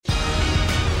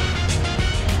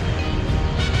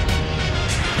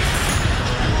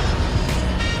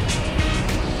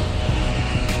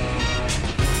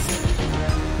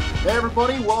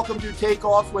everybody. Welcome to Take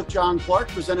Off with John Clark,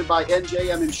 presented by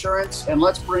NJM Insurance. And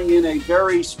let's bring in a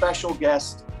very special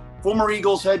guest, former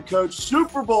Eagles head coach,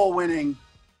 Super Bowl winning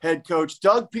head coach,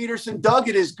 Doug Pederson. Doug,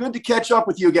 it is good to catch up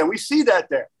with you again. We see that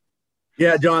there.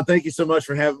 Yeah, John, thank you so much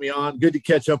for having me on. Good to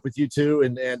catch up with you too.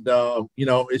 And you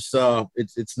know,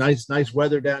 it's nice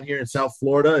weather down here in South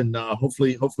Florida, and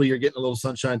hopefully you're getting a little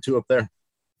sunshine too up there.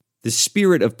 The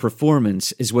spirit of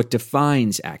performance is what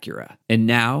defines Acura, and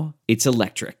now it's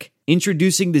electric.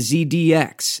 Introducing the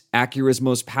ZDX, Acura's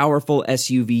most powerful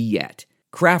SUV yet.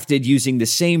 Crafted using the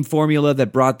same formula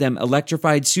that brought them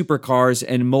electrified supercars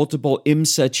and multiple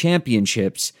IMSA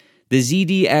championships, the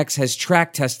ZDX has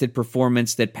track-tested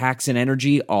performance that packs an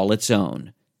energy all its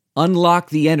own. Unlock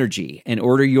the energy and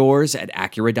order yours at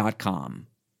Acura.com.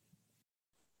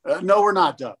 No, we're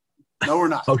not, Doug. No, we're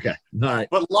not. Okay. All right.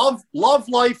 But love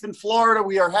life in Florida.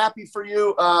 We are happy for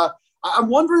you. I'm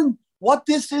wondering what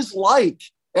this is like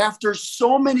after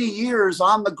so many years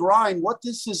on the grind, what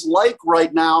this is like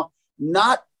right now,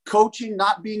 not coaching,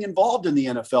 not being involved in the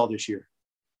NFL this year.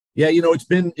 Yeah, you know, it's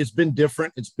been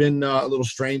different. It's been a little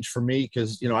strange for me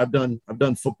because, you know, I've done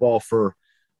football for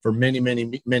many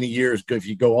years. If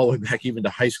you go all the way back even to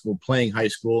high school, playing high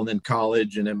school, and then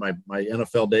college, and then my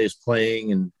NFL days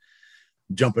playing and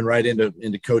jumping right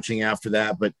into coaching after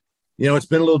that. But, you know, it's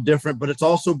been a little different, but it's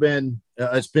also been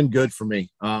good for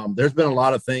me. There's been a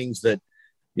lot of things that,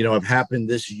 you know, have happened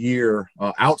this year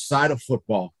outside of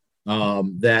football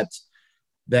that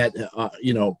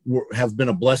you know, have been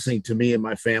a blessing to me and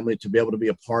my family to be able to be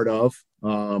a part of.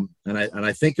 And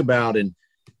I think about, and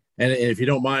if you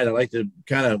don't mind, I'd like to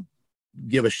kind of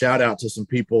give a shout out to some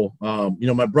people. You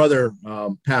know, my brother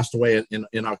passed away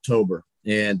in October,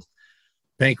 and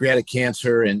pancreatic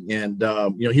cancer, and you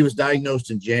know, he was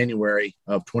diagnosed in January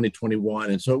of 2021,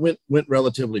 and so it went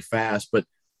relatively fast. But,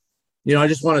 you know, I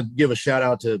just want to give a shout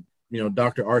out to, you know,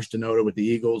 Dr. Arstenoda with the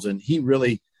Eagles, and he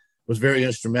really was very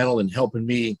instrumental in helping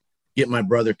me get my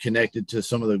brother connected to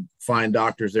some of the fine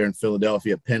doctors there in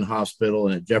Philadelphia at Penn Hospital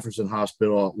and at Jefferson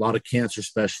Hospital, a lot of cancer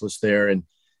specialists there. And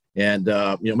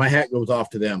you know, my hat goes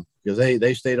off to them because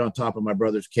they stayed on top of my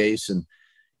brother's case. And,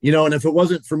 you know, and if it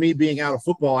wasn't for me being out of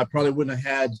football, I probably wouldn't have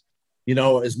had, you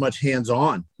know, as much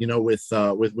hands-on, you know,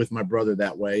 with my brother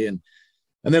that way. And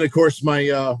then, of course,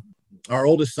 our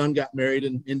oldest son got married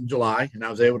in July, and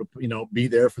I was able to, you know, be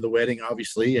there for the wedding,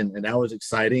 obviously. And that was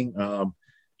exciting.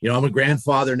 You know, I'm a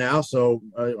grandfather now, so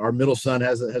our middle son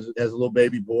has a little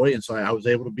baby boy. And so I was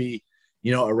able to be,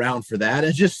 you know, around for that.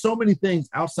 And just so many things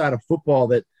outside of football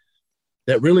that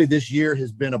really this year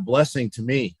has been a blessing to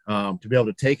me, to be able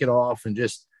to take it off and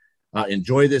just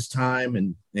enjoy this time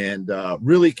and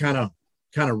really kind of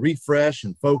refresh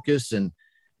and focus and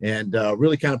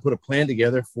really kind of put a plan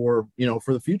together for, you know,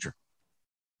 for the future.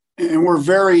 And we're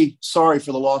very sorry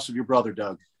for the loss of your brother,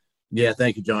 Doug. Yeah,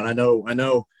 thank you, John. I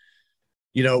know.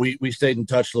 You know, we stayed in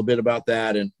touch a little bit about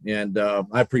that, and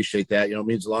I appreciate that. You know, it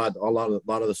means a lot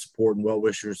of the support and well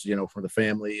wishers, you know, for the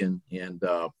family, and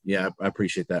yeah, I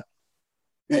appreciate that.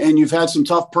 And you've had some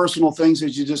tough personal things,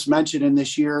 as you just mentioned, in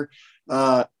this year.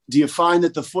 Do you find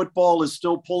that the football is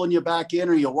still pulling you back in?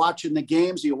 Are you watching the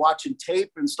games? Are you watching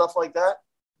tape and stuff like that?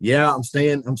 Yeah, I'm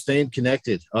staying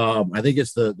connected. I think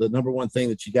it's the number one thing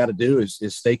that you got to do is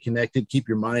stay connected, keep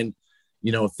your mind,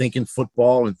 you know, thinking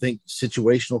football and think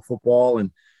situational football.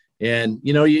 And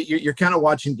you know, you're kind of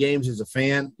watching games as a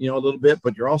fan, you know, a little bit,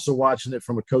 but you're also watching it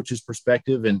from a coach's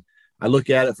perspective. And I look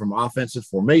at it from offensive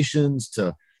formations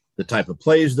to the type of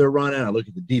plays they're running. I look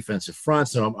at the defensive front.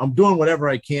 So I'm doing whatever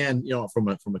I can, you know, from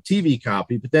a TV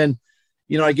copy, but then,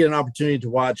 you know, I get an opportunity to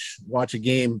watch a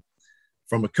game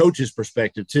from a coach's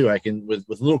perspective too. I can with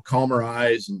a little calmer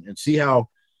eyes and see how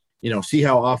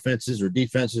offenses or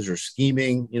defenses are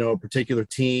scheming, you know, a particular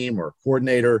team or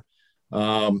coordinator.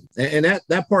 And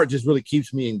that part just really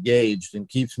keeps me engaged and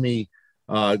keeps me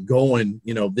going,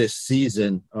 you know, this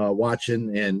season,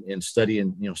 watching and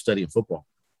studying football.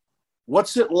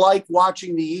 What's it like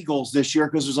watching the Eagles this year?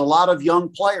 Because there's a lot of young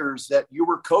players that you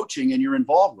were coaching and you're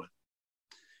involved with.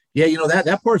 Yeah, you know,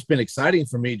 that part's been exciting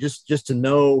for me just to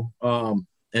know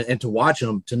and to watch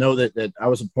them, to know that I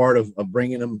was a part of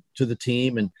bringing them to the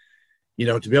team, and, you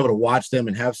know, to be able to watch them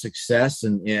and have success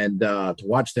and to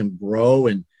watch them grow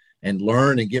and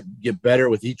learn and get better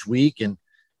with each week. And,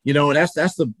 you know, and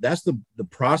that's the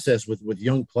process with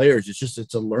young players.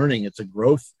 It's a learning, it's a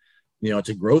growth, you know, it's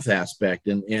a growth aspect,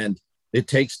 and it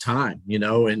takes time, you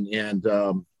know, and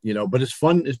you know, but it's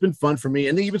fun. It's been fun for me.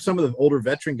 And even some of the older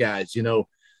veteran guys, you know,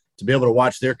 to be able to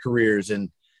watch their careers and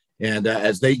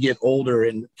as they get older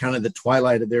and kind of the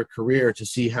twilight of their career, to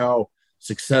see how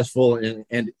successful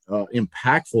and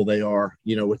impactful they are,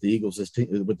 with the Eagles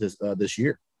this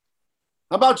year.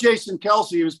 How about Jason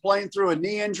Kelce? He was playing through a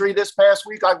knee injury this past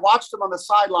week. I watched him on the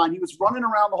sideline. He was running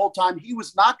around the whole time. He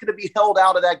was not going to be held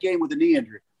out of that game with a knee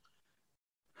injury.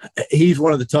 He's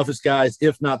one of the toughest guys,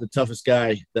 if not the toughest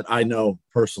guy that I know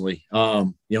personally.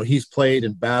 He's played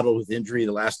and battled with injury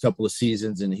the last couple of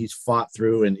seasons, and he's fought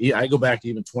through. And I go back to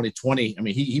even 2020. I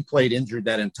mean, he played injured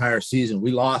that entire season.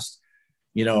 We lost,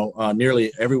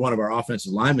 nearly every one of our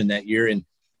offensive linemen that year, and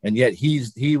yet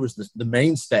he was the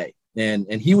mainstay.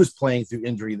 And he was playing through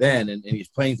injury then, and he's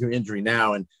playing through injury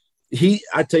now. And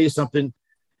I tell you something,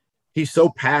 he's so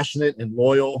passionate and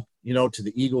loyal, to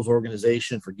the Eagles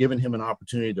organization for giving him an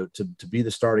opportunity to be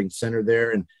the starting center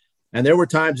there. And there were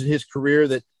times in his career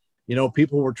that,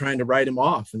 people were trying to write him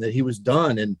off and that he was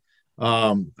done. And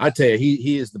I tell you,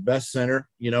 he is the best center,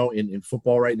 in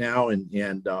football right now. And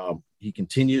he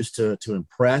continues to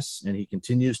impress, and he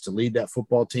continues to lead that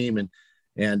football team.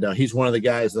 And he's one of the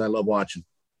guys that I love watching.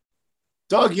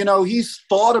 Doug, he's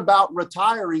thought about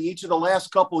retiring each of the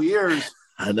last couple of years.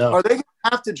 I know. Are they going to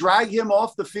have to drag him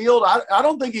off the field? I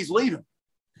don't think he's leaving.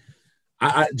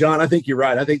 John, I think you're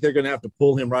right. I think they're going to have to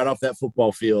pull him right off that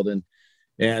football field,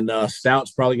 and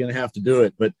Stout's probably going to have to do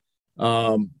it. But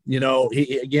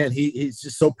he's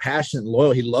just so passionate and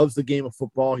loyal. He loves the game of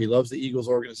football. He loves the Eagles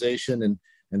organization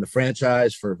and the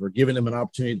franchise for giving him an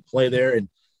opportunity to play there.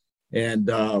 And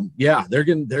they're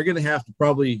going to have to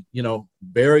probably,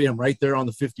 bury him right there on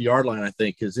the 50-yard line, I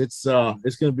think, because it's going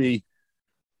to be,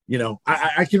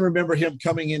 I can remember him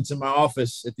coming into my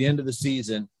office at the end of the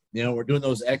season. We're doing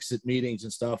those exit meetings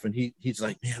and stuff, and he's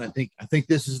like, man, I think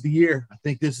this is the year. I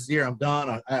think this is the year. I'm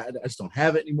done. I just don't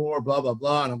have it anymore. Blah blah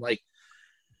blah. And I'm like,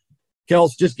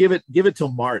 Kels, just give it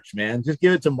till March, man. Just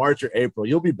give it to March or April.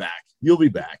 You'll be back.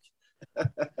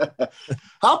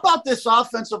 How about this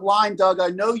offensive line, Doug? I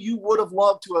know you would have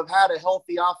loved to have had a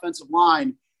healthy offensive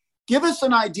line. Give us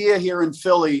an idea here in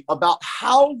Philly about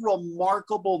how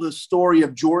remarkable the story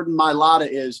of Jordan Mailata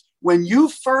is. When you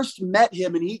first met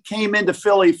him and he came into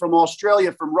Philly from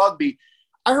Australia from rugby,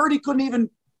 I heard he couldn't even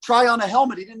try on a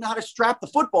helmet. He didn't know how to strap the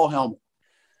football helmet.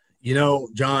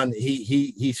 John,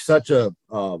 he's such a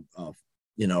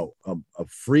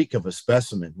freak of a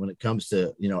specimen when it comes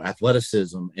to,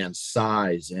 athleticism and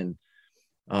size. And,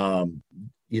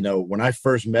 when I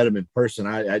first met him in person,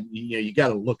 you got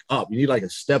to look up. You need like a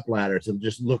step ladder to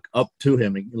just look up to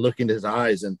him and look into his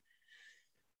eyes. And,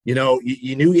 you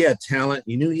knew he had talent.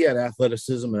 You knew he had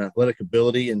athleticism and athletic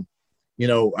ability. And,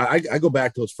 I go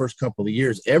back to those first couple of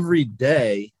years. Every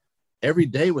day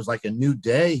was like a new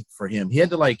day for him. He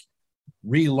had to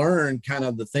relearn kind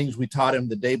of the things we taught him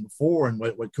the day before and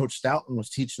what Coach Stoughton was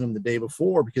teaching him the day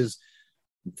before, because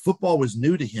football was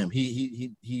new to him.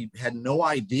 He had no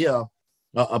idea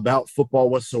about football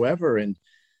whatsoever. And,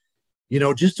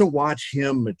 just to watch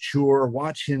him mature,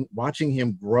 watching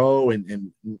him grow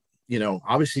and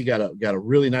obviously got a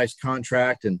really nice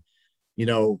contract, and,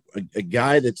 a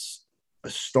guy that's a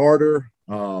starter.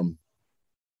 Who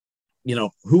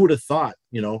would have thought,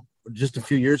 just a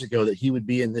few years ago that he would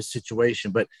be in this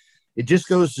situation? But it just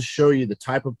goes to show you the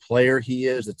type of player he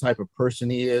is, the type of person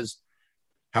he is,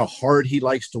 how hard he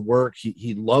likes to work.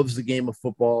 He loves the game of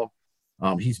football.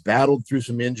 He's battled through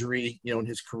some injury, in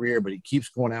his career, but he keeps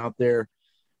going out there,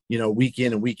 week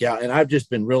in and week out. And I've just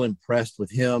been real impressed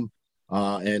with him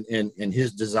and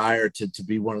his desire to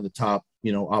be one of the top,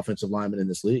 offensive linemen in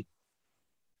this league.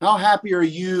 How happy are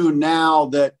you now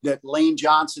that Lane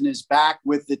Johnson is back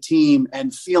with the team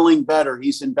and feeling better?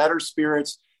 He's in better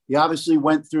spirits. He obviously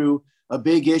went through a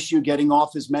big issue getting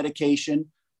off his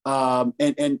medication.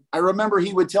 And I remember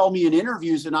he would tell me in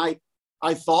interviews, and I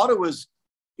thought it was,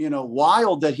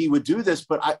 wild that he would do this,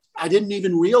 but I didn't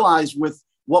even realize with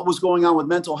what was going on with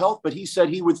mental health. But he said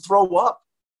he would throw up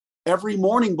every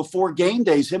morning before game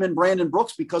days, him and Brandon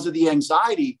Brooks, because of the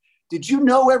anxiety. Did you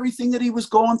know everything that he was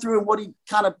going through and what he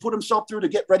kind of put himself through to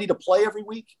get ready to play every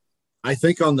week? I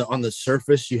think on the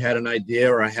surface, you had an idea,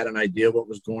 or I had an idea what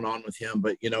was going on with him.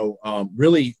 But,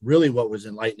 really what was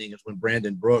enlightening is when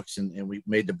Brandon Brooks and we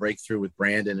made the breakthrough with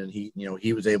Brandon, and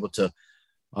he was able to,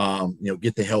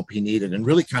 get the help he needed and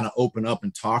really kind of open up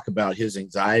and talk about his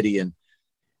anxiety. And,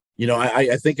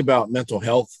 I think about mental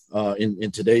health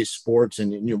in today's sports,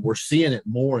 and, we're seeing it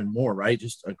more and more, right?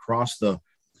 Just across the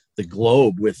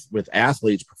globe with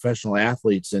athletes, professional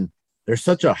athletes. And there's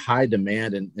such a high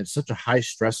demand and such a high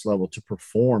stress level to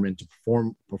perform and to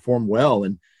perform well.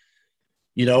 And,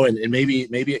 and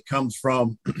maybe it comes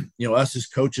from, us as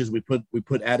coaches, we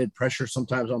put added pressure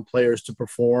sometimes on players to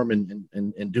perform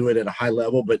and do it at a high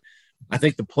level. But I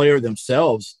think the player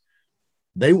themselves,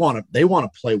 they want to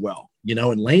play well.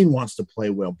 and Lane wants to play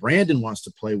well. Brandon wants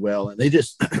to play well. And they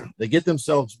just, they get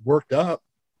themselves worked up,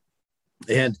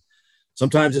 and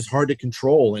sometimes it's hard to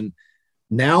control. And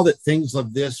now that things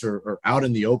like this are out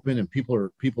in the open, and people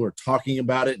are talking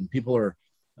about it, and people are,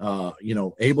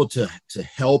 able to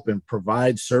help and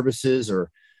provide services or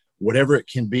whatever it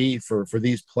can be for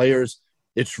these players,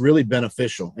 it's really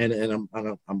beneficial. And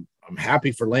I'm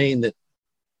happy for Lane that,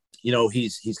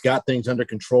 he's got things under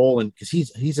control, and because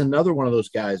he's another one of those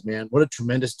guys, man. What a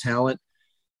tremendous talent.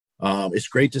 It's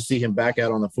great to see him back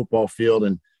out on the football field,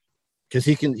 and because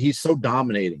he's so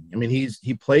dominating. I mean,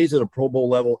 he plays at a Pro Bowl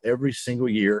level every single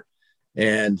year.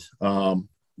 And,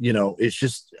 it's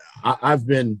just,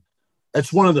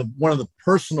 that's one of the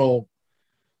personal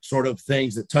sort of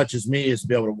things that touches me, is to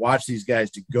be able to watch these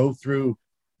guys to go through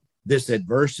this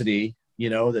adversity,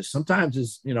 that sometimes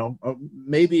is,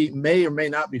 maybe may or may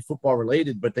not be football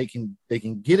related, but they can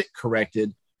get it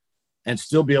corrected and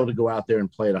still be able to go out there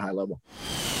and play at a high level.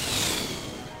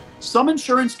 Some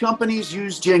insurance companies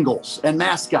use jingles and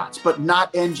mascots, but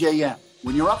not NJM.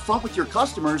 When you're upfront with your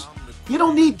customers, you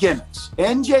don't need gimmicks.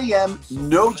 NJM,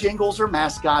 no jingles or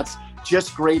mascots,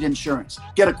 just great insurance.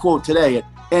 Get a quote today at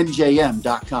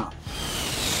njm.com.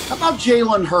 How about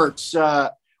Jalen Hurts?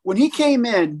 When he came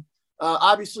in,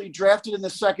 obviously drafted in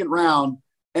the second round,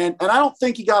 and I don't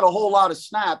think he got a whole lot of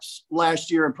snaps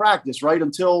last year in practice, right,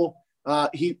 until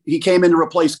he came in to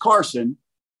replace Carson.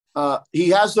 He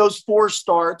has those 4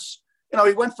 starts.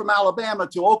 He went from Alabama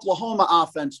to Oklahoma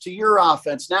offense to your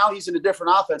offense. Now he's in a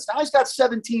different offense. Now he's got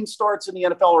 17 starts in the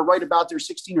NFL, or right about there,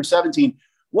 16 or 17.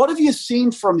 What have you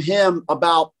seen from him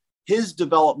about his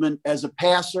development as a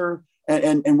passer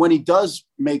and when he does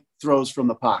make throws from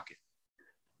the pocket?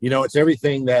 It's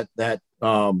everything that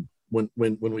when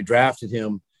we drafted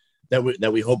him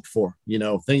that we hoped for.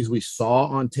 Things we saw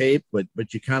on tape, but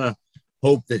you kind of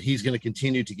hope that he's going to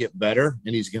continue to get better,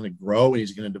 and he's going to grow, and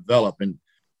he's going to develop. And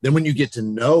then when you get to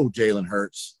know Jalen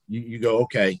Hurts, you go,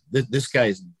 okay, this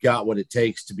guy's got what it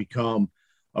takes to become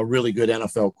a really good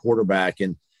NFL quarterback.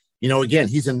 And again,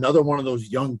 he's another one of those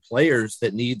young players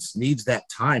that needs that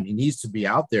time. He needs to be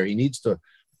out there. He needs to,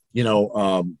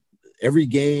 every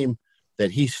game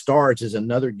that he starts is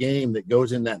another game that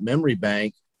goes in that memory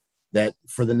bank that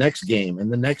for the next game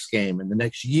and the next game and the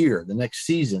next year, the next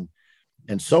season,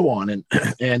 and so on.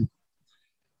 And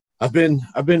I've been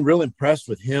real impressed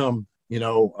with him,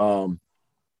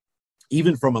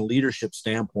 even from a leadership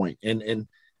standpoint and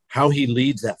how he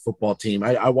leads that football team.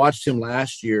 I watched him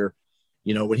last year,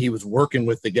 when he was working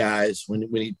with the guys, when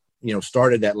he,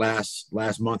 started that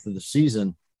last month of the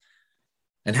season,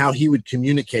 and how he would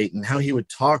communicate and how he would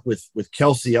talk with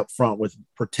Kelsey up front with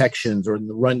protections or in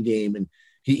the run game. And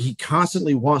he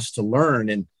constantly wants to learn.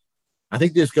 And I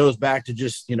think this goes back to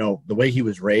just, the way he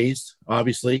was raised,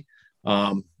 obviously.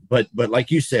 But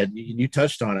like you said, you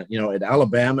touched on it, at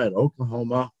Alabama, at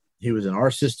Oklahoma, he was in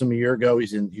our system a year ago.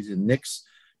 He's in Nick's,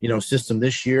 system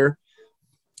this year.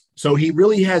 So he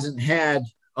really hasn't had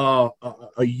a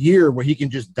year where he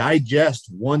can just digest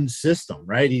one system,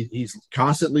 right? He's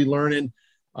constantly learning.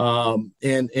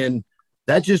 And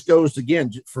that just goes,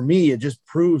 again, for me, it just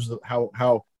proves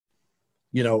how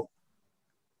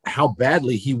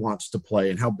badly he wants to play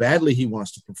and how badly he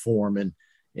wants to perform. And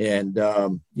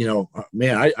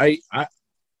man,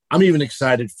 I'm even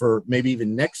excited for maybe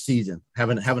even next season,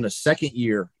 having a second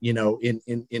year,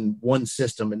 in one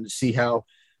system, and to see how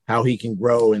he can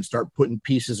grow and start putting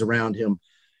pieces around him,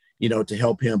 to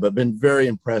help him. But been very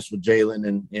impressed with Jalen,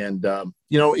 and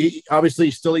he, obviously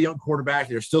he's still a young quarterback.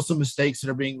 There's still some mistakes that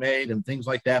are being made and things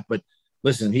like that. But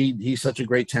listen, he's such a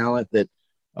great talent that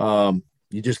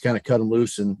you just kind of cut him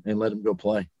loose and let him go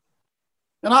play.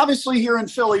 And obviously here in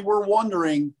Philly, we're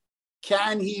wondering,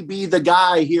 can he be the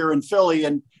guy here in Philly?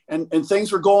 And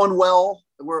things were going well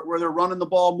where they're running the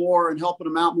ball more and helping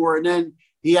him out more. And then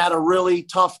he had a really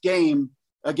tough game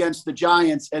against the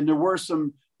Giants, and there were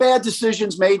some bad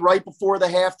decisions made right before the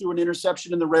half, through an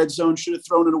interception in the red zone, should have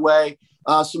thrown it away.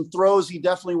 Some throws he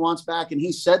definitely wants back, and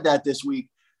he said that this week.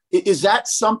 Is that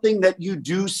something that you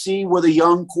do see with a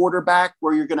young quarterback,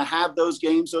 where you're going to have those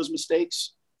games, those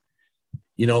mistakes?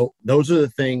 Those are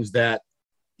the things that,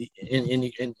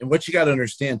 and what you got to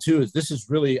understand too, is this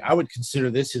is really, I would consider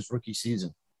this his rookie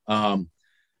season.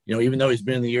 Even though he's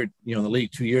been in the year, in the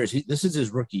league 2 years, this is his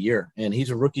rookie year, and he's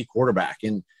a rookie quarterback,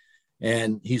 and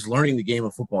he's learning the game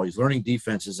of football. He's learning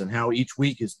defenses and how each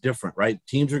week is different, right?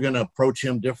 Teams are going to approach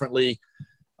him differently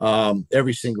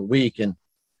every single week. And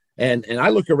I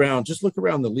look around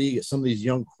the league at some of these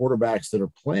young quarterbacks that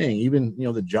are playing, even,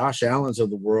 the Josh Allens of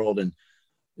the world, and,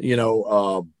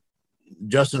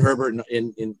 Justin Herbert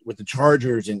in with the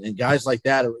Chargers, and guys like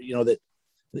that, that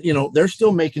they're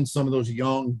still making some of those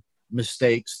young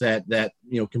mistakes that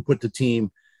can put the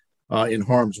team in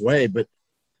harm's way. But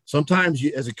sometimes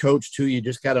you, as a coach too, you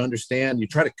just got to understand, you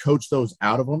try to coach those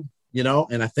out of them,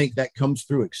 and I think that comes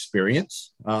through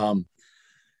experience and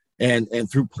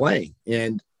through playing,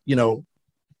 and,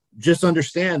 just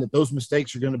understand that those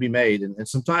mistakes are going to be made. And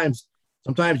sometimes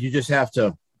you just have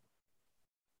to,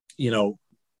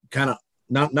 kind of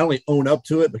not only own up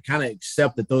to it, but kind of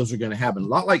accept that those are going to happen. A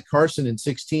lot like Carson in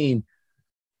 2016,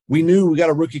 we knew we got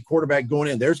a rookie quarterback going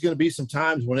in. There's going to be some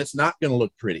times when it's not going to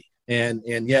look pretty. And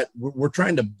yet we're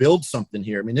trying to build something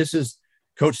here. I mean, this is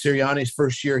Coach Sirianni's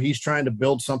first year. He's trying to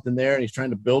build something there, and he's trying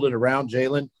to build it around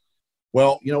Jalen.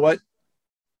 Well, you know what?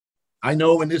 I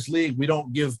know in this league, we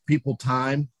don't give people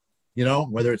time,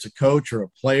 whether it's a coach or a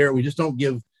player. We just don't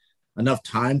give enough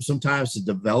time sometimes to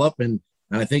develop. And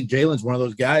I think Jalen's one of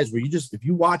those guys where if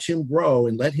you watch him grow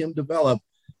and let him develop,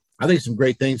 I think some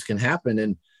great things can happen.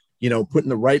 And, putting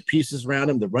the right pieces around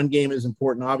him. The run game is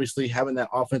important, obviously, having that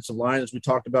offensive line, as we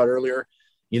talked about earlier,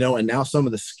 and now some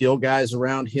of the skill guys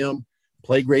around him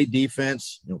play great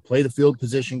defense, play the field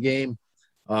position game.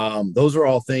 Those are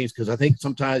all things, because I think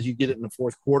sometimes you get it in the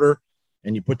fourth quarter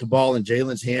and you put the ball in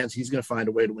Jalen's hands, he's going to find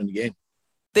a way to win the game.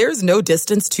 There's no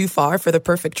distance too far for the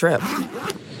perfect trip.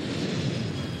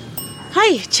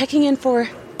 Hi, checking in for...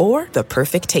 Or the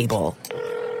perfect table.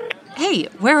 Hey,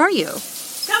 where are you?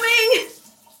 Coming!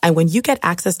 And when you get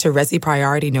access to Resi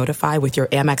Priority Notify with your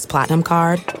Amex Platinum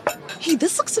card... Hey,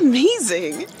 this looks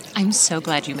amazing. I'm so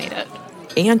glad you made it.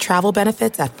 And travel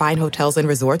benefits at fine hotels and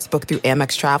resorts booked through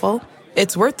Amex Travel,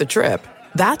 it's worth the trip.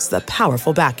 That's the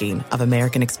powerful backing of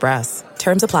American Express.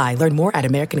 Terms apply. Learn more at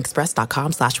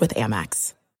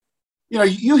americanexpress.com/withAmex.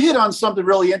 You hit on something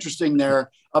really interesting there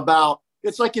about,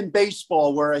 it's like in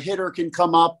baseball where a hitter can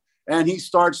come up and he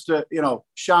starts to,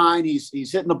 shine. He's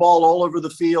hitting the ball all over the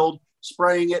field,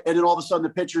 spraying it. And then all of a sudden the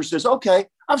pitcher says, okay,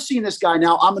 I've seen this guy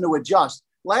now. I'm going to adjust.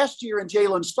 Last year in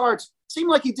Jalen starts, seemed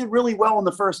like he did really well in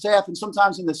the first half, and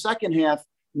sometimes in the second half,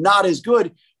 not as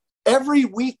good. Every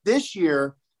week this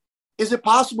year, is it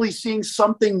possibly seeing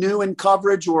something new in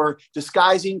coverage or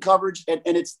disguising coverage? And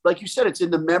it's like you said, it's in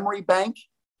the memory bank.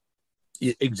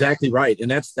 Exactly right,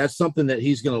 and that's something that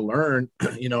he's going to learn.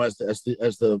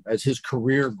 As his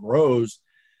career grows,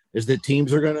 is that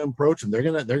teams are going to approach him. They're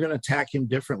going to attack him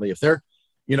differently. If they're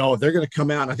going to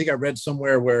come out, and I think I read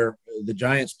somewhere where the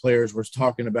Giants players were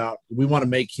talking about, we want to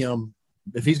make him,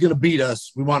 if he's going to beat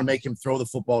us, we want to make him throw the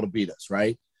football to beat us,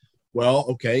 right? Well,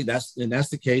 okay, that's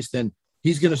the case. Then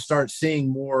he's going to start seeing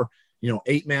more,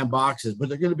 8-man boxes, but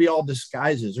they're going to be all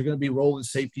disguises. They're going to be rolling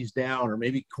safeties down, or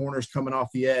maybe corners coming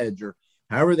off the edge, or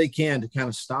however they can to kind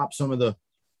of stop some of the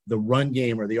run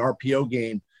game or the RPO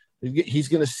game. He's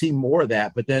going to see more of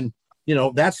that. But then,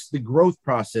 that's the growth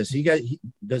process.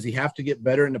 Does he have to get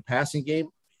better in the passing game?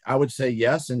 I would say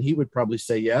yes, and he would probably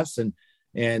say yes.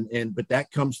 But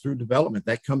that comes through development,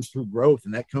 that comes through growth,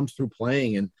 and that comes through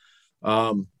playing. And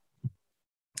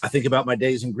I think about my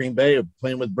days in Green Bay of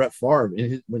playing with Brett Favre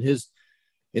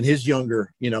in his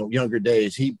younger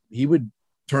days. He would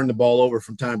turn the ball over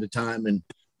from time to time,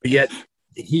 but yet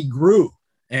he grew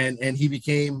and he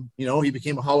became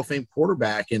a Hall of Fame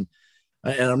quarterback. And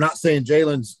I'm not saying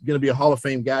Jalen's going to be a Hall of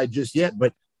Fame guy just yet,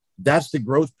 but that's the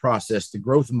growth process, the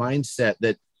growth mindset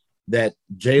that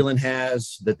Jalen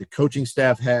has, that the coaching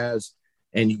staff has,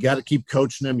 and you got to keep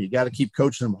coaching them. You got to keep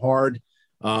coaching them hard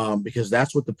because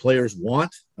that's what the players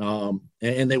want, and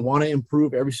they want to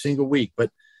improve every single week. But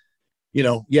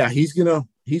he's gonna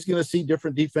see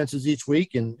different defenses each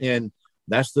week, and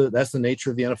that's the nature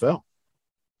of the NFL.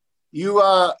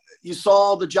 You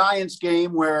saw the Giants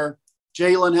game where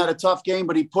Jalen had a tough game,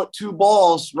 but he put two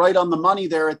balls right on the money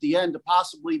there at the end to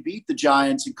possibly beat the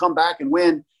Giants and come back and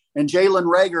win. And Jalen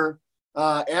Reagor,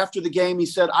 after the game, he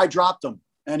said, I dropped him,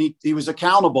 and he was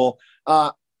accountable.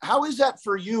 How is that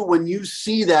for you when you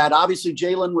see that? Obviously,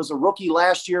 Jalen was a rookie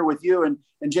last year with you, and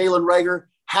Jalen Reagor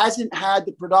hasn't had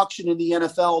the production in the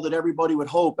NFL that everybody would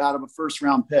hope out of a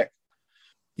first-round pick.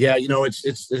 Yeah,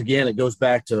 it's again, it goes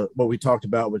back to what we talked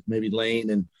about with maybe Lane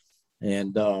and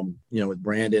with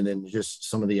Brandon, and just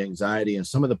some of the anxiety and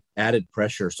some of the added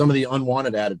pressure, some of the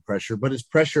unwanted added pressure. But it's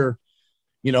pressure,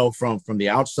 from the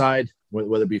outside,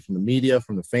 whether it be from the media,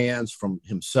 from the fans, from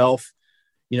himself,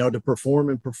 to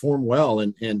perform well.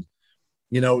 And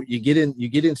you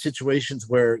get in situations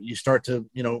where you start to,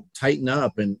 tighten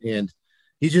up, and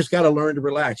he's just got to learn to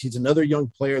relax. He's another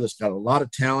young player that's got a lot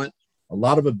of talent, a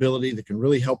lot of ability that can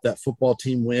really help that football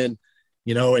team win,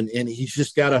 and he's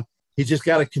just got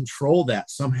to control that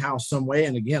somehow, some way.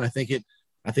 And again, I think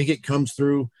it comes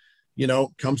through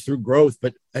growth,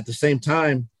 but at the same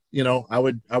time, I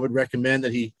would recommend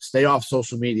that he stay off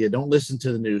social media. Don't listen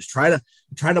to the news. Try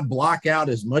to block out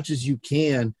as much as you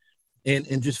can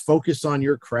and just focus on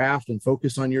your craft and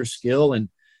focus on your skill and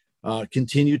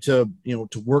continue to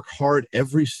work hard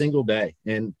every single day.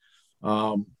 And,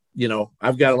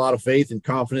 I've got a lot of faith and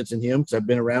confidence in him because I've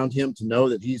been around him to know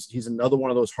that he's another one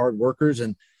of those hard workers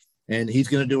and he's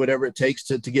going to do whatever it takes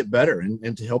to get better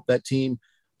and to help that team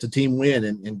win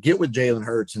and get with Jalen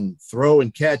Hurts and throw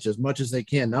and catch as much as they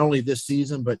can, not only this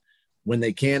season, but when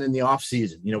they can in the off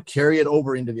season, carry it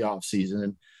over into the off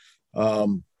season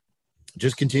and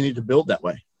just continue to build that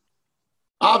way.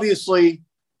 Obviously,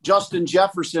 Justin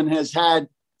Jefferson has had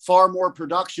far more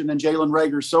production than Jalen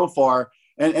Reagor so far.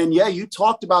 And yeah, you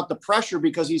talked about the pressure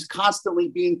because he's constantly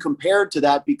being compared to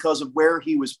that because of where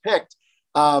he was picked.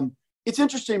 It's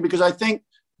interesting because I think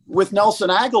with Nelson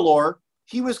Aguilar,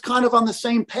 he was kind of on the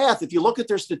same path. If you look at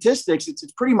their statistics,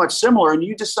 it's pretty much similar. And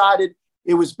you decided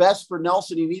it was best for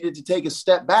Nelson. He needed to take a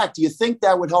step back. Do you think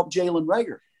that would help Jalen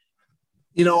Reagor?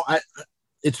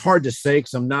 It's hard to say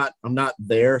because I'm not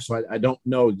there, so I don't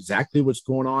know exactly what's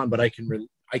going on. But I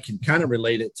can kind of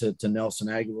relate it to Nelson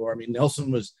Aguilar. I mean, Nelson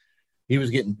was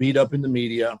getting beat up in the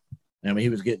media. I mean, he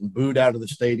was getting booed out of the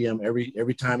stadium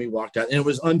every time he walked out, and it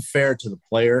was unfair to the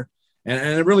player.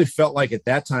 And it really felt like at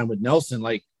that time with Nelson,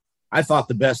 like I thought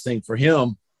the best thing for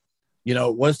him,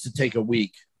 was to take a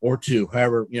week or two,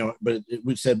 however, but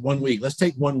we said 1 week. Let's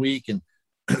take 1 week and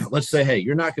let's say, hey,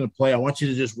 you're not going to play. I want you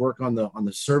to just work on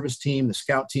the service team, the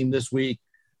scout team this week.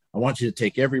 I want you to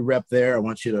take every rep there. I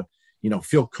want you to,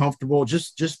 feel comfortable.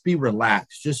 Just be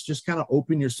relaxed. Just kind of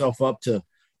open yourself up to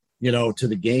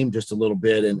the game just a little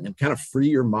bit and kind of free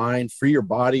your mind, free your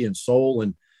body and soul.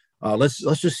 And let's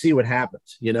just see what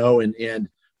happens, and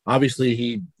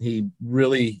obviously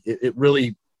it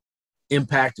really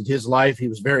impacted his life. He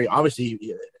was very,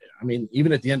 obviously, I mean,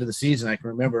 even at the end of the season, I can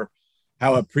remember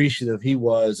how appreciative he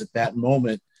was at that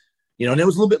moment, and it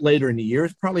was a little bit later in the year.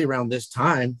 It's probably around this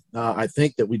time, I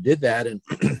think, that we did that. And,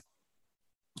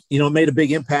 it made a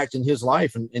big impact in his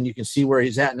life. And you can see where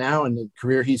he's at now and the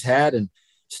career he's had and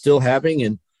still having.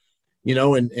 And,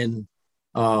 Jalen,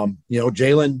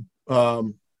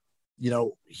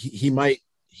 he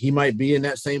might be in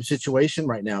that same situation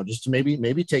right now, just to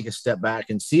maybe take a step back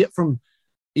and see it from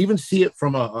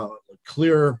a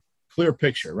clear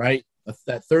picture, right?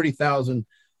 That 30,000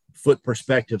 foot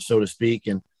perspective, so to speak.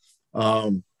 And,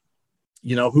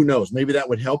 who knows, maybe that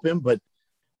would help him, but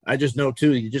I just know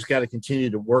too, you just got to continue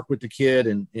to work with the kid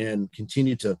and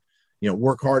continue to,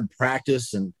 work hard,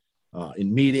 practice and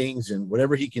in meetings and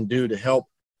whatever he can do to help,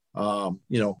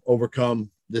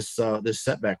 overcome this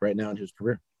setback right now in his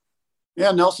career. Yeah,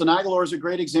 Nelson Aguilar is a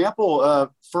great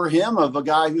example for him of a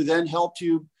guy who then helped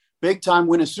you big time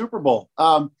win a Super Bowl.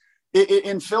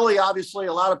 In Philly, obviously,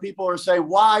 a lot of people are saying,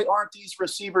 why aren't these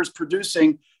receivers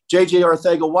producing? J.J.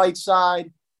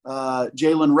 Arcega-Whiteside,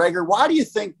 Jalen Reagor. Why do you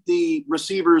think the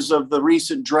receivers of the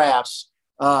recent drafts,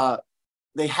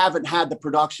 they haven't had the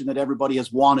production that everybody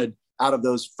has wanted out of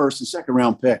those first and second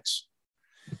round picks?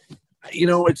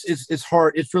 It's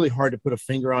hard. It's really hard to put a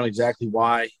finger on exactly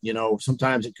why.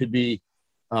 Sometimes it could be,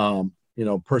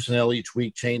 personnel each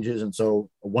week changes. And so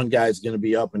one guy's going to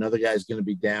be up, another guy's going to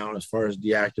be down as far as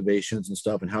deactivations and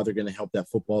stuff and how they're going to help that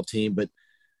football team. But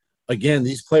again,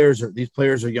 these players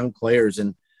are young players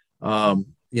and,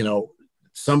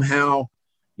 somehow,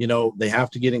 they have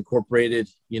to get incorporated,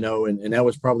 and that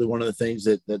was probably one of the things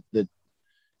that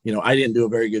I didn't do a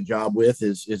very good job with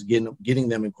is getting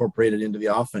them incorporated into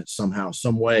the offense somehow,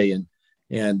 some way.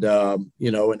 And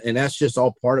that's just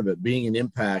all part of it, being an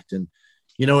impact. And,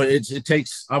 it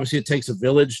takes a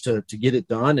village to get it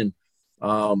done. And,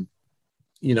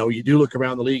 you do look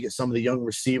around the league at some of the young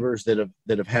receivers that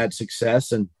have had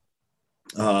success and,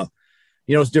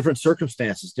 it's different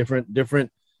circumstances,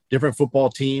 different football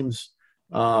teams,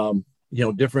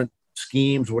 different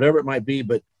schemes, whatever it might be.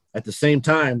 But at the same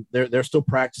time, they're still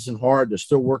practicing hard. They're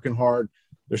still working hard.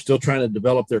 They're still trying to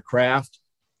develop their craft.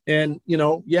 And,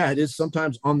 it is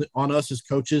sometimes on us as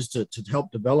coaches to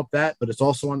help develop that, but it's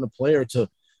also on the player to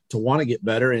want to get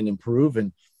better and improve.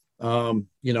 And, and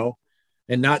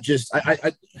not just,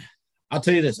 I'll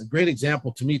tell you this, a great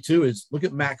example to me too, is look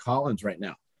at Mac Hollins right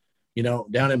now,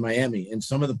 down in Miami and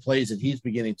some of the plays that he's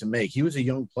beginning to make. He was a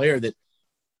young player that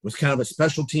was kind of a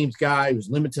special teams guy. He was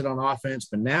limited on offense,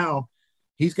 but now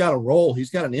he's got a role,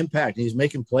 he's got an impact, and he's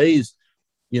making plays,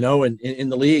 in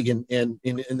the league. And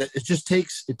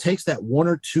it takes that one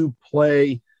or two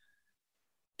play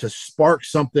to spark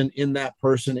something in that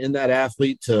person, in that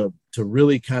athlete to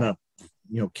really kind of,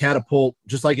 catapult,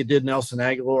 just like it did Nelson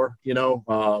Aguilar,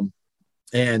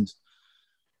 and,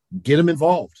 get them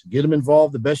involved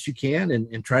the best you can,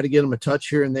 and try to get them a touch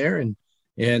here and there, and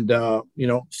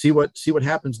see what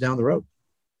happens down the road.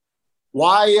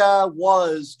 Why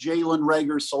was Jalen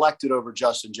Reagor selected over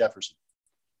Justin Jefferson?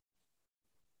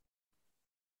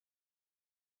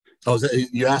 Oh,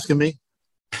 you asking me?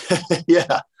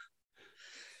 Yeah.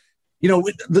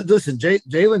 Listen,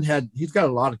 Jalen he's got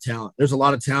a lot of talent. There's a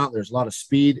lot of talent. There's a lot of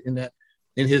speed in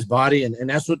his body. And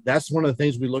that's one of the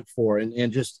things we look for,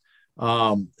 and just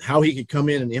how he could come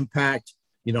in and impact,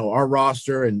 our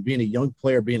roster, and being a young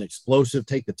player, being explosive,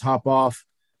 take the top off.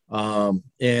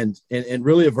 And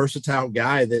really a versatile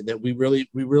guy that we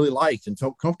really liked and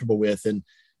felt comfortable with. And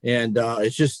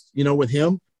it's just, with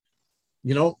him,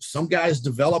 some guys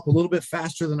develop a little bit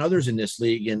faster than others in this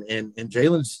league. And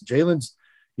Jalen's,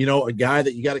 a guy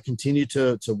that you got to continue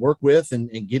to work with and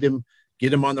get him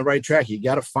on the right track. You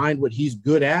got to find what he's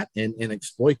good at and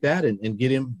exploit that and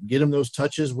get him those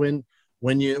touches when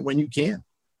you can.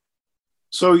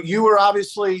 So you were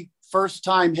obviously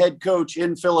first-time head coach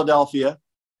in Philadelphia,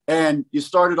 and you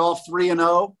started off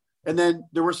 3-0, and then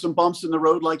there were some bumps in the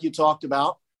road like you talked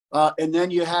about. And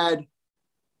then you had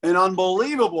an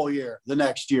unbelievable year the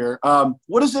next year.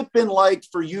 What has it been like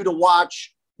for you to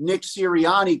watch Nick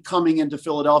Sirianni coming into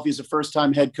Philadelphia as a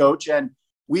first-time head coach? And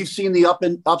we've seen the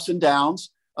ups and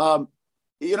downs. A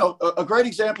great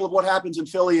example of what happens in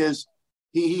Philly is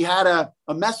he had a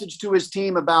message to his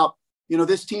team about,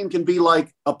 this team can be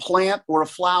like a plant or a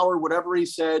flower, whatever he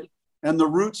said, and the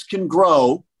roots can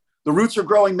grow. The roots are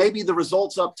growing. Maybe the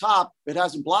results up top, it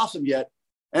hasn't blossomed yet.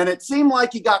 And it seemed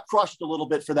like he got crushed a little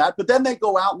bit for that. But then they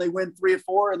go out and they win 3 or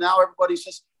 4, and now everybody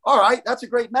says, all right, that's a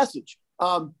great message.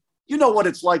 You know what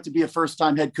it's like to be a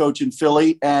first-time head coach in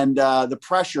Philly, and the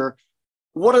pressure.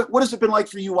 What has it been like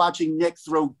for you watching Nick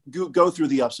go through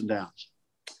the ups and downs?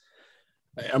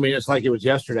 I mean, it's like it was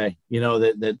yesterday,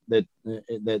 that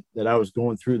I was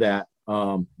going through that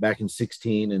back in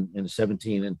 16 and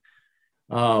 17.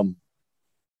 And,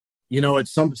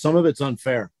 it's some of it's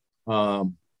unfair.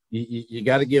 You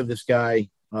got to give this guy,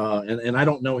 and I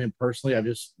don't know him personally. I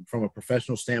just, from a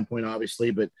professional standpoint,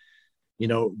 obviously, but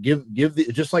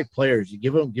just like players, you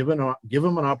give them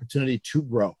an opportunity to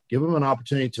grow, give them an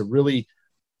opportunity to really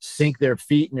sink their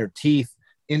feet and their teeth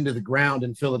into the ground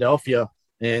in Philadelphia,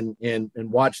 and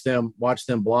watch them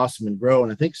blossom and grow.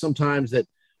 And I think sometimes that,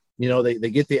 they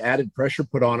get the added pressure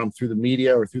put on them through the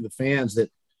media or through the fans that,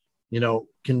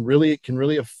 can really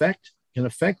affect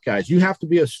guys. You have to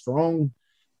be a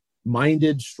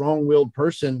strong-minded, strong-willed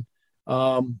person,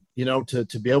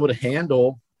 to be able to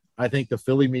handle, I think, the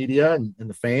Philly media and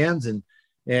the fans. And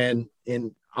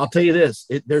I'll tell you this,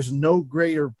 there's no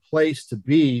greater place to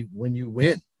be when you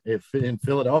win in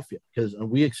Philadelphia, because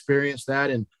we experienced that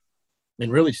in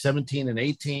really 17 and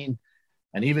 18,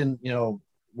 and even,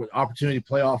 with opportunity to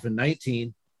play off in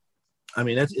 19. I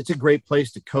mean, it's a great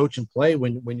place to coach and play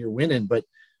when you're winning, but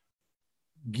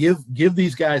give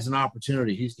these guys an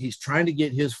opportunity. He's trying to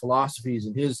get his philosophies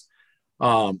and his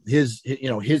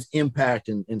impact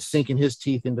and sinking his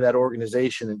teeth into that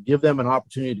organization, and give them an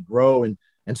opportunity to grow and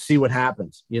see what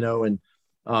happens, you're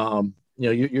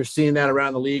seeing that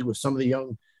around the league with some of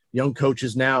the young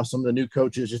coaches now, some of the new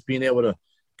coaches just being able to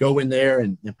go in there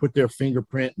and put their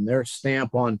fingerprint and their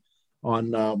stamp on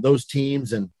those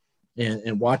teams and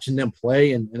watching them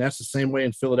play. And that's the same way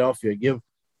in Philadelphia.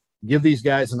 Give these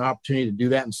guys an opportunity to do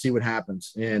that and see what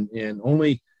happens, and can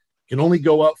only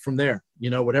go up from there.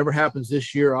 Whatever happens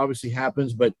this year obviously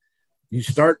happens, but you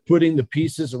start putting the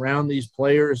pieces around these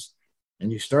players,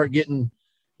 and you start getting,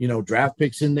 draft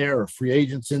picks in there or free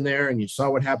agents in there. And you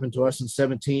saw what happened to us in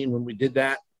 17 when we did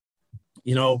that.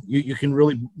 You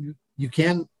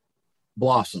can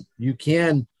blossom. You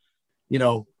can,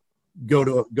 go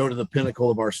to the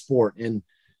pinnacle of our sport. And,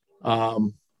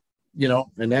 and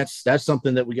that's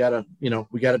something that we gotta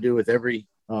do with every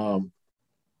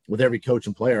coach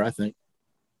and player, I think.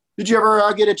 Did you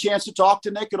ever get a chance to talk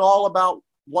to Nick at all about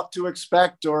what to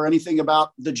expect or anything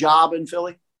about the job in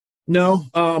Philly? No.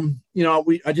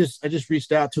 I just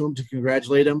reached out to him to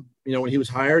congratulate him, when he was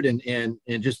hired, and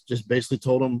just basically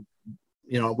told him,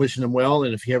 wishing him well.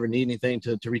 And if you ever need anything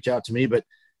to reach out to me, but,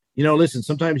 listen,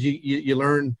 sometimes you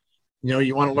learn,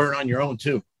 you want to learn on your own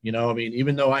too.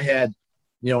 Even though I had,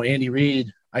 Andy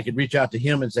Reid, I could reach out to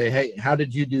him and say, hey, how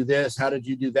did you do this? How did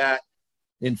you do that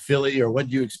in Philly? Or what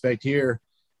do you expect here?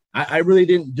 I really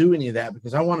didn't do any of that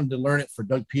because I wanted to learn it for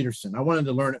Doug Pederson. I wanted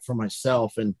to learn it for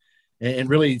myself and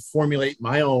really formulate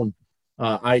my own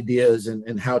ideas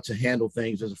and how to handle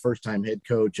things as a first-time head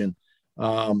coach. And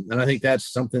I think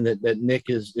that's something that Nick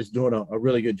is doing a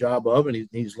really good job of, and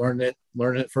he's learning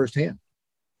it firsthand.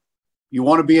 You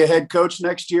want to be a head coach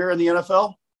next year in the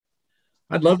NFL?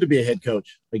 I'd love to be a head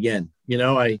coach again.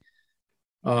 And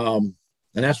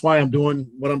that's why I'm doing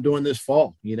what I'm doing this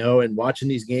fall, and watching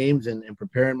these games and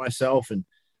preparing myself. And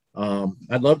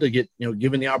I'd love to get,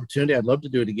 given the opportunity, I'd love to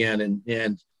do it again.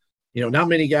 And not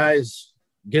many guys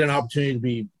get an opportunity to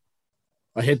be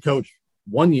a head coach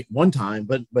one time,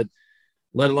 but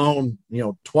let alone,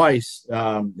 twice.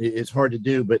 It's hard to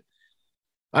do, but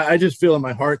I just feel in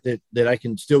my heart that I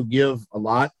can still give a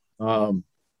lot, of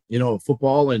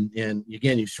football. And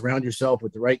again, you surround yourself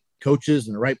with the right coaches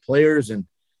and the right players. And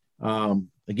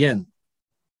again,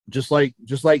 just like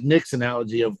Nick's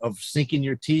analogy of sinking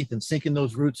your teeth and sinking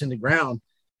those roots in the ground,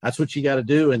 that's what you got to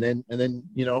do. And then,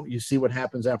 you see what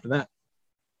happens after that.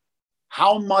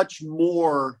 How much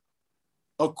more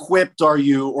equipped are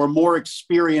you, or more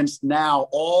experienced now,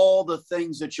 all the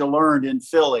things that you learned in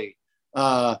Philly,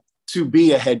 to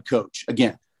be a head coach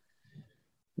again?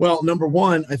 Well, number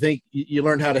one, I think you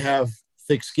learned how to have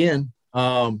thick skin,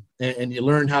 and you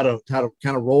learn how to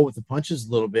kind of roll with the punches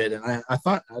a little bit. And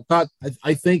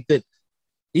I think that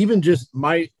even just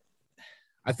I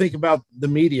think about the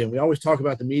media, and we always talk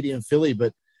about the media in Philly,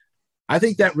 but I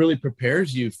think that really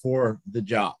prepares you for the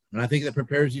job. And I think that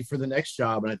prepares you for the next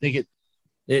job. And I think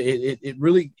it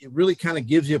really kind of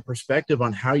gives you a perspective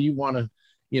on how you want to,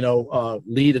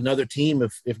 lead another team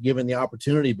if given the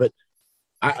opportunity. But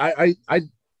I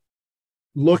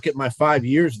look at my 5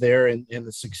 years there and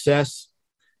the success,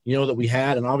 that we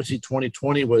had. And obviously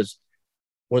 2020 was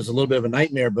a little bit of a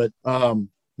nightmare, but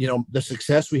the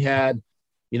success we had,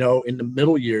 in the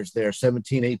middle years there,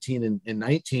 17, 18 and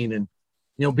 19, and,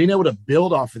 being able to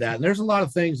build off of that. And there's a lot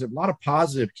of things, a lot of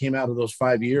positive came out of those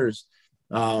 5 years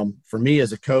for me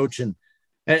as a coach. And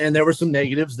there were some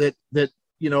negatives that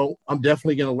I'm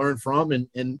definitely going to learn from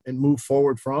and move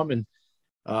forward from. And,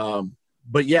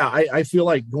 but yeah, I feel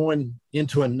like going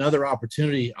into another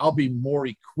opportunity, I'll be more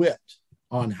equipped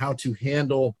on how to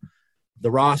handle the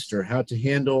roster, how to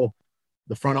handle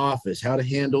the front office, how to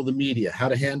handle the media, how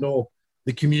to handle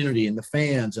the community and the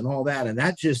fans and all that. And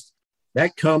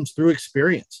that comes through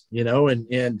experience,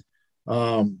 and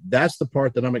that's the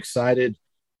part that I'm excited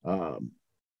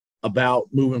about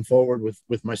moving forward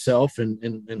with myself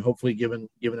and hopefully given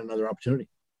another opportunity.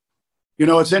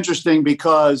 It's interesting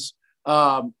because,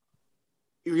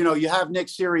 you have Nick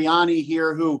Sirianni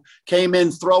here, who came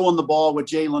in throwing the ball with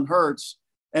Jalen Hurts.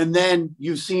 And then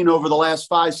you've seen over the last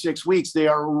 5-6 weeks, they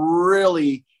are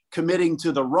really committing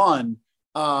to the run.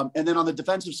 And then on the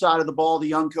defensive side of the ball, the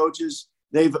young coaches,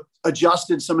 they've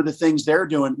adjusted some of the things they're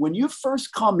doing. When you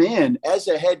first come in as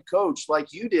a head coach,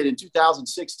 like you did in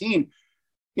 2016,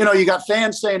 you got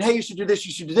fans saying, hey, you should do this,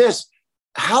 you should do this.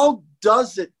 How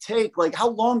does it take, how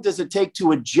long does it take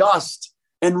to adjust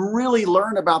and really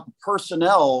learn about the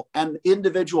personnel and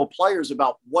individual players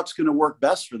about what's going to work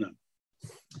best for them?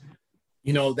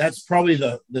 That's probably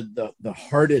the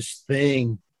hardest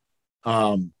thing,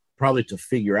 probably to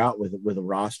figure out with a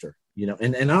roster,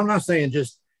 and I'm not saying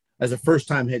just as a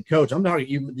first-time head coach, I'm talking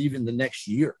even the next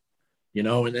year,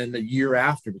 and then the year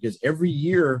after, because every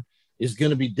year is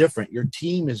going to be different. Your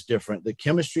team is different. The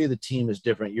chemistry of the team is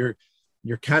different. You're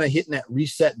kind of hitting that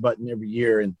reset button every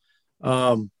year. And,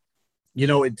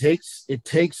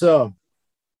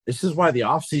 this is why the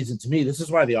off season, to me, this is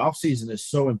why the off season is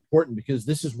so important, because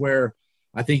this is where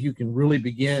I think you can really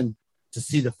begin to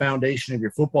see the foundation of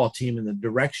your football team and the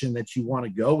direction that you want to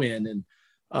go in. And,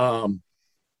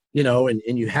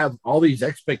 and you have all these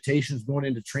expectations going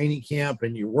into training camp,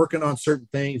 and you're working on certain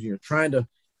things, and you're trying to,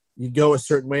 you go a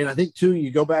certain way. And I think too,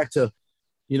 you go back to,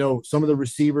 some of the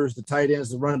receivers, the tight ends,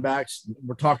 the running backs,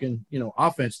 we're talking,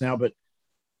 offense now, but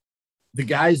the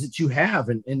guys that you have,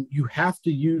 and you have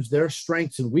to use their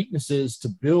strengths and weaknesses to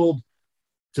build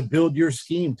your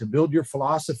scheme, to build your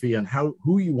philosophy on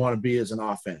who you want to be as an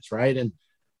offense. Right. And,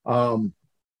 I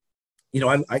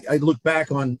look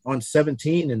back on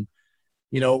 17, and,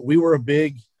 we were a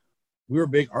big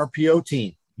RPO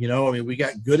team. We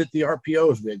got good at the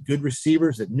RPOs. We had good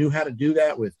receivers that knew how to do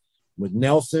that with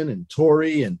Nelson and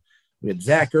Torrey, and we had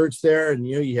Zach Ertz there. And,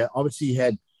 you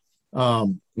had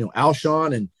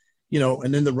Alshon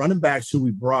and then the running backs who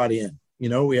we brought in,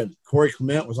 we had Corey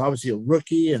Clement was obviously a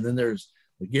rookie. And then there's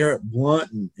Garrett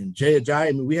Blunt and Jay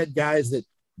Ajayi. We had guys that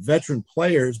veteran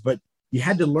players, but you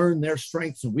had to learn their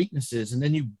strengths and weaknesses, and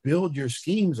then you build your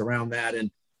schemes around that.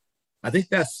 And I think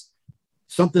that's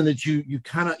something that you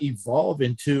kind of evolve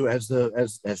into as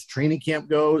training camp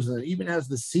goes, and even as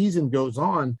the season goes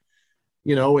on,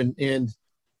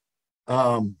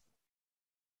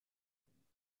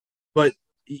 but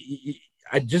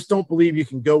I just don't believe you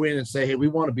can go in and say, hey, we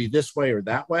want to be this way or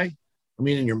that way.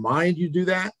 In your mind, you do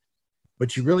that,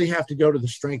 but you really have to go to the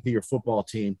strength of your football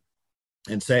team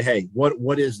and say, hey,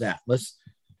 what is that?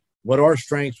 What are our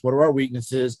strengths? What are our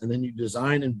weaknesses? And then you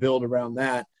design and build around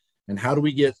that. And how do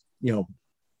we get,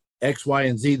 X, Y,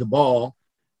 and Z the ball,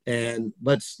 and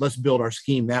let's build our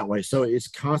scheme that way. So it's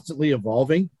constantly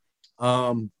evolving.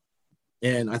 And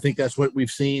I think that's what we've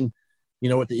seen,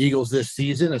 with the Eagles this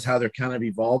season, is how they're kind of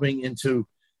evolving into,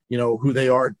 who they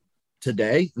are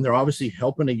today. And they're obviously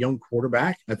helping a young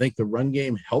quarterback. I think the run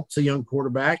game helps a young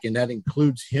quarterback, and that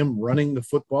includes him running the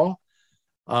football.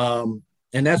 And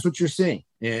that's what you're seeing.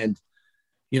 And,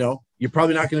 you're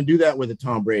probably not going to do that with a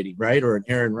Tom Brady, right? Or an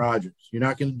Aaron Rodgers. You're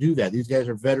not going to do that. These guys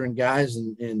are veteran guys,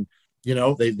 and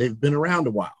they've been around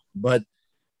a while. But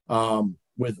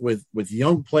with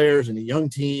young players and a young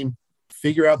team,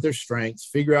 figure out their strengths,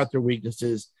 figure out their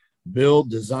weaknesses, build,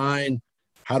 design,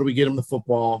 how do we get them the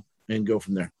football, and go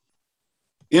from there.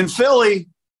 In Philly,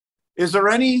 is there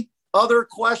any other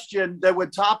question that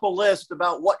would top a list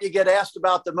about what you get asked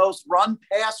about the most,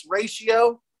 run-pass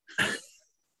ratio?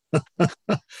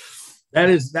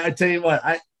 I tell you what,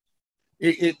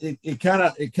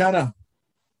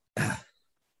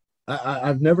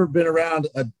 I've never been around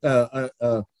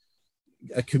a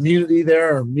community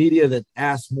there or media that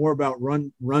asks more about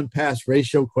run pass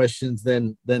ratio questions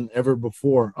than ever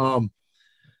before.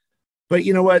 But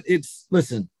you know what? It's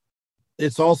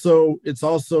also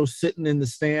sitting in the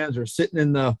stands or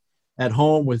sitting at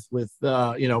home with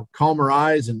calmer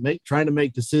eyes and trying to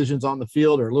make decisions on the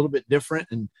field are a little bit different.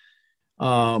 And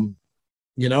I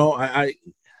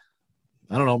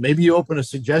don't know, maybe you open a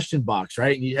suggestion box,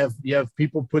 right? And you have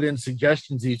people put in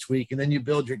suggestions each week, and then you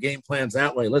build your game plans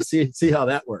that way. Let's see how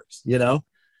that works, Well,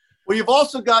 you've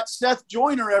also got Seth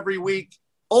Joyner every week,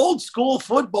 old school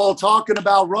football, talking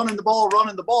about running the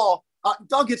ball.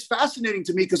 Doug, it's fascinating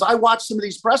to me because I watched some of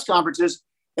these press conferences,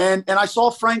 and I saw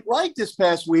Frank Reich this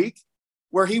past week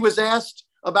where he was asked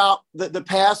about the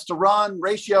pass to run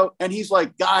ratio. And he's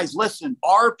like, guys, listen,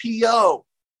 RPO,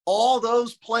 all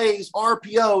those plays,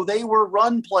 RPO, they were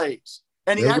run plays.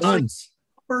 And he actually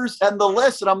numbers and the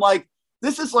list. And I'm like,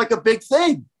 this is like a big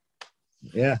thing.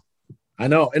 Yeah, I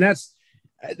know. And that's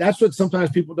what sometimes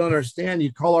people don't understand.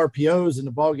 You call RPOs and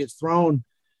the ball gets thrown,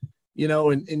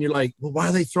 and you're like, well, why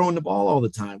are they throwing the ball all the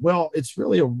time? Well, it's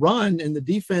really a run, and the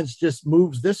defense just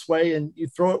moves this way and you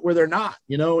throw it where they're not,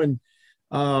 and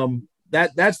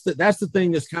that's the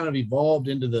thing that's kind of evolved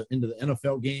into the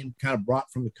NFL game, kind of brought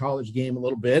from the college game a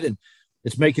little bit, and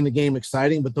it's making the game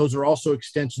exciting. But those are also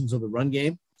extensions of the run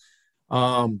game.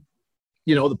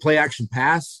 The play action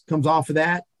pass comes off of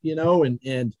that,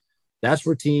 and that's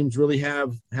where teams really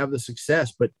have the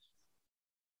success. But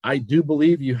I do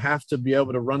believe you have to be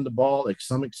able to run the ball at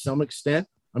some extent.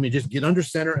 I mean, just get under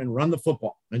center and run the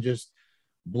football and just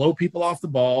blow people off the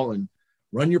ball and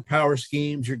run your power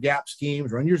schemes, your gap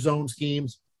schemes, run your zone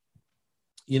schemes,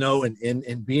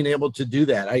 and being able to do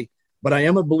that. But I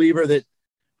am a believer that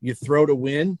you throw to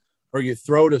win, or you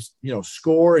throw to,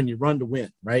 score, and you run to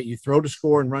win, right? You throw to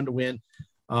score and run to win.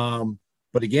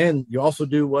 But again, you also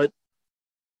do what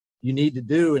you need to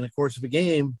do in the course of a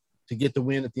game to get the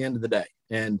win at the end of the day.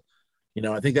 And,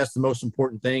 I think that's the most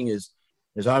important thing is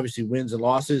obviously wins and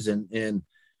losses, and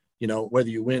whether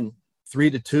you win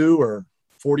 3-2 or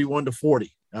 41-40,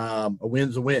 a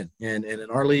win's a win. And in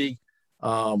our league,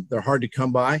 they're hard to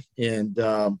come by, and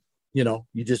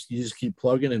you just keep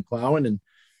plugging and plowing,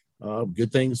 and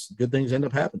good things end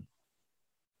up happening.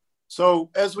 So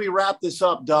as we wrap this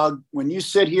up, Doug, when you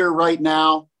sit here right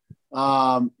now,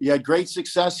 you had great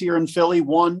success here in Philly,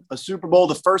 won a Super Bowl,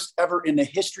 the first ever in the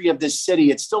history of this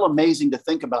city. It's still amazing to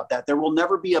think about that. There will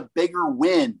never be a bigger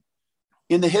win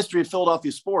in the history of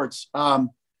Philadelphia sports.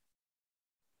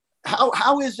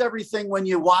 How is everything when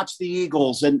you watch the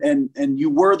Eagles and you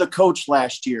were the coach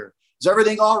last year? Is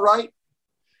everything all right?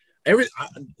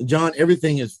 John,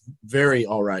 everything is very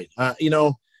all right.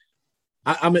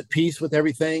 I'm at peace with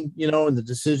everything, and the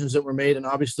decisions that were made. And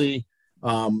obviously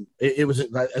it was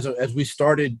as we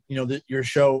started, your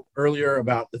show earlier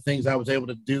about the things I was able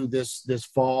to do this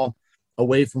fall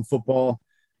away from football.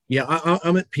 Yeah,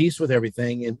 I'm at peace with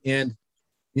everything. And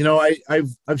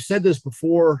I've said this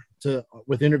before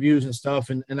with interviews and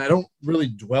stuff, and I don't really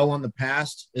dwell on the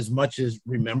past as much as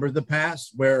remember the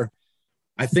past, where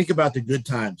I think about the good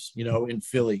times, in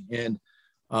Philly. And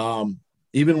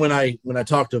even when I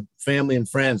talk to family and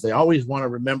friends, they always want to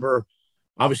remember,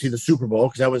 obviously, the Super Bowl,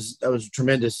 because that was a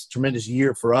tremendous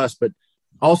year for us, but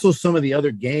also some of the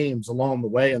other games along the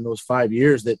way in those 5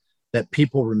 years that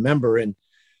people remember, and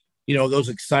those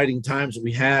exciting times that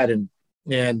we had. And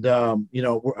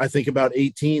I think about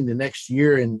 18 the next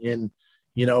year, and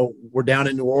we're down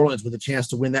in New Orleans with a chance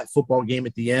to win that football game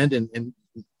at the end, and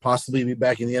possibly be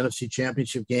back in the NFC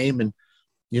Championship game. And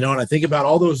And I think about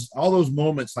all those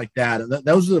moments like that. And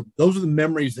those are the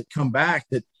memories that come back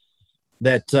and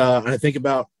I think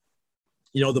about,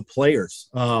 the players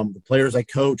I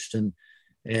coached and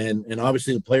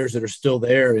obviously the players that are still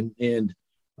there. And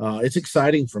it's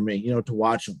exciting for me, to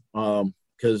watch them.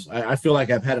 Because I feel like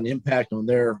I've had an impact on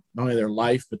not only their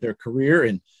life, but their career.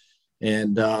 And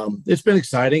it's been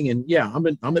exciting. And yeah,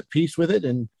 I'm at peace with it.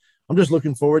 And I'm just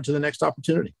looking forward to the next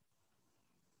opportunity.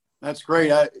 That's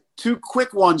great. 2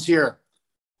 quick ones here.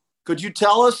 Could you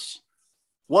tell us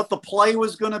what the play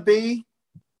was going to be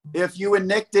if you and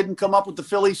Nick didn't come up with the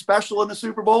Philly special in the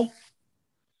Super Bowl?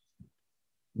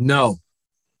 No,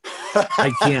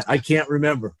 I can't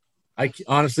remember. I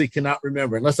honestly cannot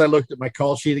remember. Unless I looked at my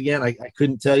call sheet again, I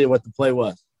couldn't tell you what the play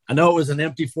was. I know it was an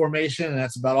empty formation, and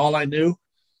that's about all I knew.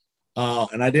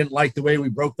 And I didn't like the way we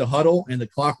broke the huddle, and the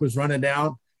clock was running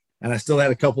down, and I still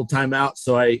had a couple timeouts.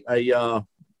 So I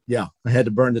had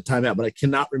to burn the timeout, but I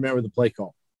cannot remember the play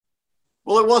call.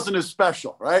 Well, it wasn't as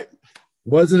special, right?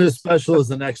 Wasn't as special as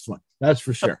the next one. That's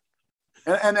for sure.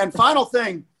 And final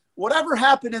thing, whatever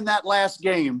happened in that last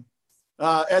game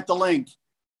at the Link,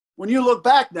 when you look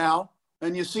back now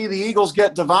and you see the Eagles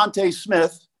get Devontae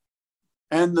Smith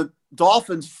and the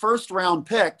Dolphins' first-round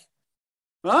pick,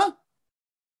 huh?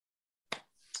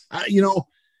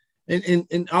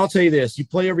 And I'll tell you this: you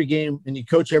play every game and you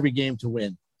coach every game to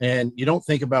win, and you don't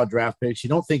think about draft picks. You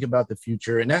don't think about the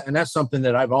future, and that's something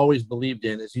that I've always believed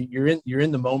in. Is you're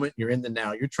in the moment, you're in the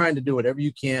now. You're trying to do whatever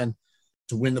you can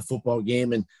to win the football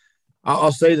game, and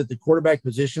I'll say that the quarterback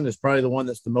position is probably the one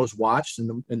that's the most watched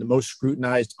and the most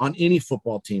scrutinized on any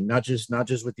football team, not just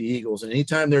with the Eagles. And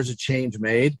anytime there's a change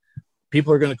made,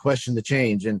 people are going to question the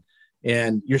change, and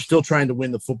you're still trying to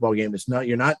win the football game.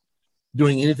 You're not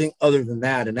doing anything other than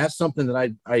that. And that's something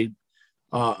that I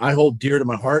hold dear to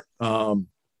my heart.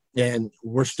 And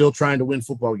we're still trying to win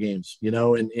football games,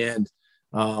 and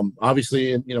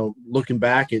obviously, looking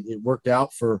back, it worked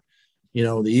out for,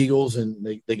 the Eagles,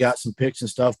 and they got some picks and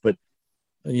stuff, but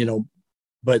you don't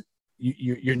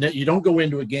go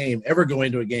into a game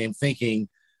thinking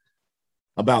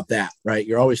about that, right?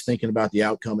 You're always thinking about the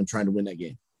outcome and trying to win that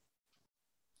game.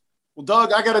 Well,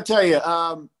 Doug, I got to tell you,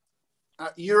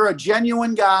 you're a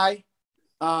genuine guy.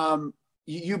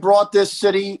 You brought this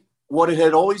city what it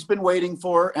had always been waiting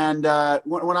for. And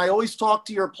when I always talk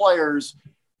to your players,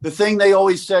 the thing they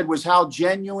always said was how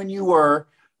genuine you were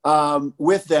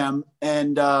with them.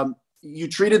 And you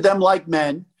treated them like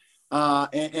men.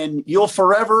 And you'll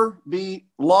forever be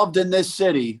loved in this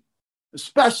city,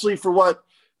 especially for what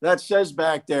that says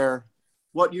back there,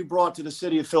 what you brought to the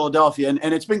city of Philadelphia.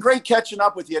 And it's been great catching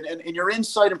up with you. And your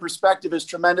insight and perspective is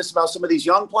tremendous about some of these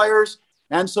young players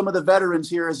and some of the veterans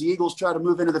here as the Eagles try to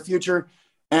move into the future.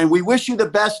 And we wish you the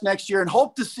best next year and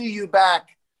hope to see you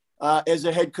back as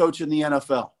a head coach in the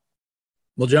NFL.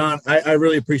 Well, John, I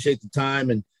really appreciate the time.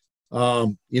 And,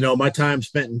 my time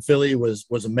spent in Philly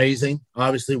was amazing.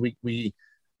 Obviously, we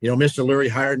Mr. Lurie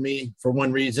hired me for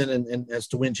one reason, and that's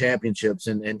to win championships.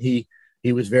 And he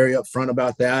was very upfront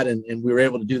about that. And we were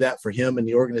able to do that for him and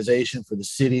the organization, for the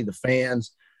city, the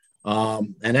fans.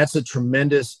 And that's a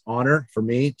tremendous honor for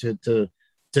me to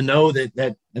know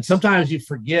that. And sometimes you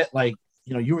forget, like,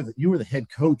 you were the head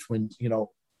coach when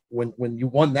you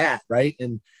won that. Right.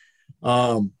 And,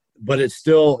 but it's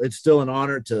still an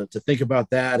honor to think about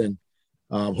that. And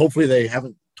hopefully they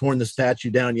haven't torn the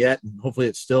statue down yet. And hopefully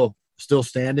it's still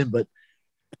standing, but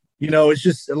it's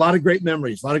just a lot of great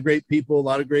memories, a lot of great people, a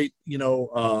lot of great,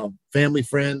 family,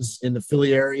 friends in the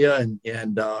Philly area. And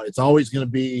it's always going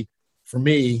to be, for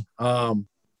me, a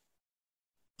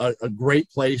great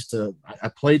place I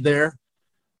played there.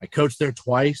 I coached there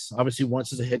twice, obviously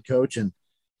once as a head coach. And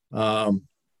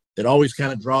it always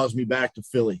kind of draws me back to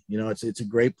Philly. It's a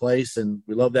great place, and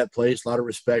we love that place. A lot of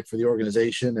respect for the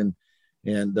organization.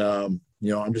 And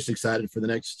I'm just excited for the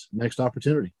next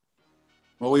opportunity.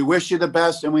 Well, we wish you the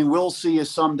best, and we will see you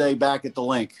someday back at the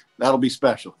Link. That'll be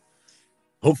special.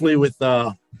 Hopefully with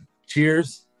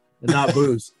cheers and not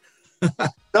booze.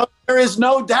 No, there is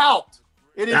no doubt.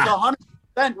 It is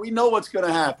 100%. We know what's going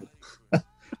to happen.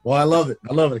 Well, I love it.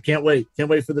 I can't wait. Can't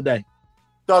wait for the day.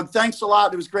 Doug, thanks a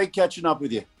lot. It was great catching up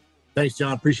with you. Thanks,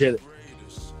 John. Appreciate it.